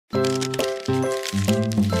Hey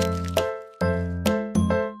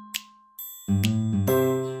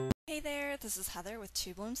there, this is Heather with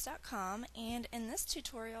TwoBlooms.com, and in this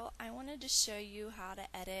tutorial I wanted to show you how to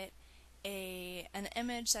edit an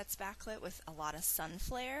image that's backlit with a lot of sun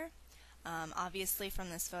flare. Obviously from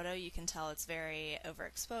this photo you can tell it's very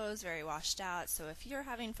overexposed, very washed out, so if you're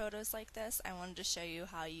having photos like this, I wanted to show you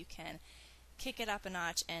how you can kick it up a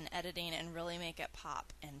notch in editing and really make it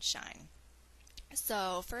pop and shine.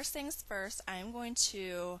 So first things first, I'm going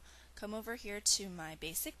to come over here to my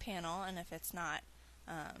basic panel, and if it's not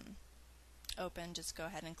open, just go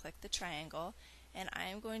ahead and click the triangle, and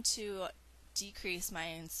I'm going to decrease my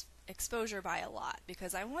exposure by a lot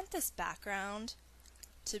because I want this background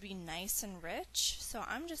to be nice and rich, so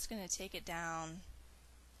I'm just going to take it down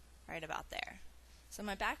right about there. So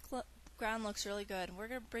my background looks really good. We're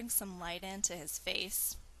going to bring some light into his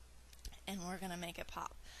face and we're going to make it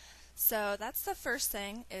pop. So that's the first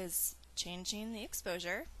thing, is changing the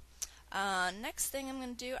exposure. Next thing I'm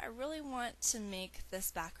going to do, I really want to make this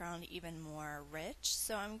background even more rich,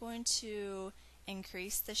 so I'm going to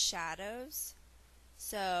increase the shadows.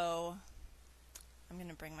 So I'm going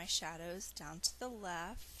to bring my shadows down to the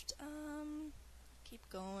left. Keep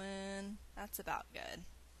going. That's about good.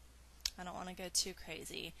 I don't want to go too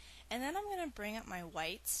crazy. And then I'm going to bring up my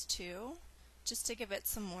whites too, just to give it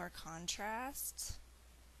some more contrast.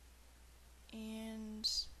 And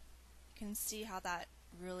you can see how that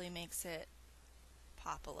really makes it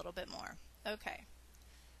pop a little bit more. Okay,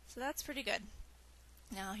 so that's pretty good.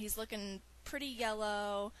 Now he's looking pretty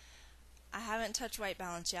yellow. I haven't touched white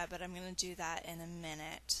balance yet, but I'm going to do that in a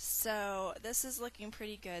minute. So this is looking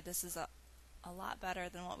pretty good. This is a lot better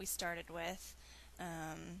than what we started with.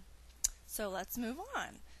 So let's move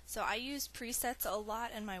on. So I use presets a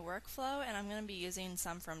lot in my workflow, and I'm going to be using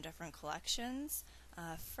some from different collections.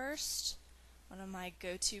 First, one of my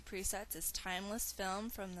go-to presets is Timeless Film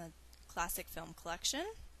from the Classic Film Collection,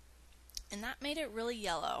 and that made it really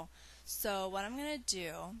yellow. So what I'm going to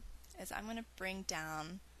do is I'm going to bring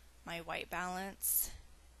down my white balance.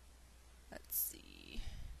 Let's see.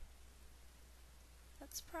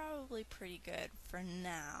 That's probably pretty good for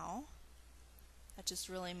now. That just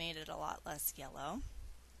really made it a lot less yellow.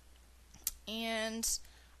 And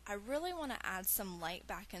I really want to add some light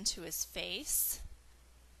back into his face.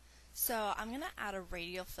 So I'm going to add a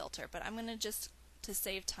radial filter, but I'm going to just, to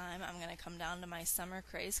save time, I'm going to come down to my Summer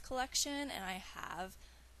Craze collection, and I have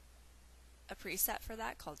a preset for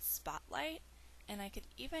that called Spotlight, and I could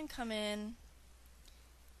even come in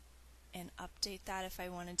and update that if I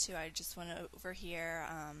wanted to. I just went over here,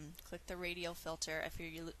 click the radial filter. If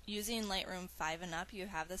you're using Lightroom 5 and up, you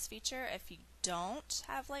have this feature. If you don't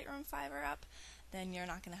have Lightroom 5 or up, then you're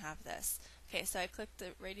not going to have this. Okay, so I clicked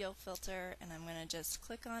the radial filter, and I'm going to just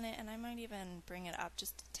click on it, and I might even bring it up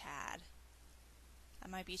just a tad.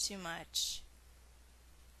 That might be too much.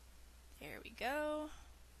 There we go.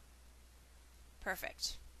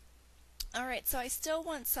 Perfect. Alright, so I still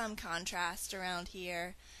want some contrast around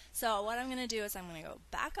here. So what I'm going to do is I'm going to go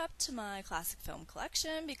back up to my Classic Film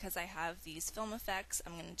Collection because I have these film effects.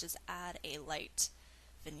 I'm going to just add a light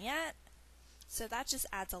vignette. So that just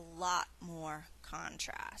adds a lot more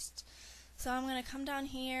contrast. So I'm going to come down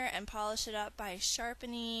here and polish it up by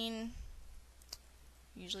sharpening.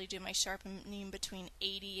 Usually do my sharpening between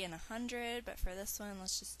 80 and 100, but for this one,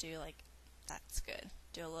 let's just do like, that's good.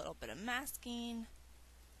 Do a little bit of masking.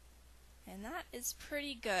 And that is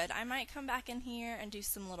pretty good. I might come back in here and do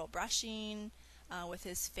some little brushing with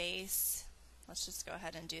his face. Let's just go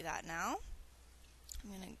ahead and do that now. I'm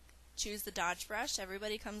going to choose the Dodge brush.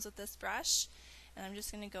 Everybody comes with this brush. And I'm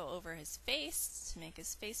just going to go over his face to make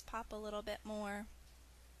his face pop a little bit more.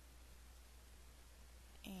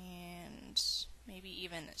 And maybe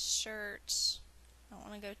even his shirt. I don't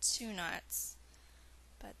want to go too nuts.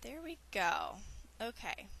 But there we go.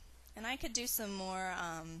 Okay. And I could do some more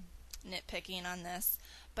nitpicking on this,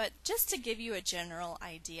 but just to give you a general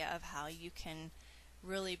idea of how you can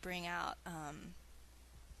really bring out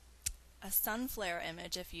a sun flare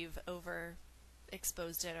image if you've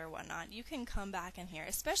overexposed it or whatnot, you can come back in here,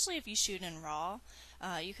 especially if you shoot in RAW,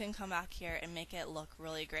 you can come back here and make it look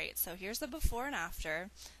really great. So here's the before and after.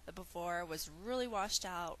 The before was really washed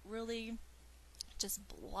out, really just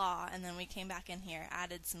blah, and then we came back in here,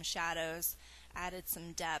 added some shadows, added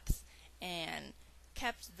some depth, and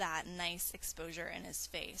kept that nice exposure in his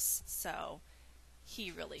face, so he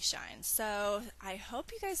really shines. So I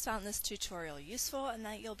hope you guys found this tutorial useful and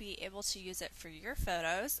that you'll be able to use it for your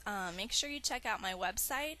photos. Make sure you check out my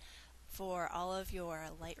website for all of your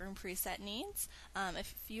Lightroom preset needs.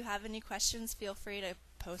 If you have any questions, feel free to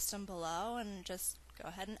post them below and just go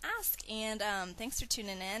ahead and ask. And thanks for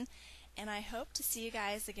tuning in, and I hope to see you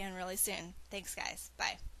guys again really soon. Thanks, guys.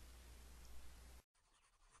 Bye.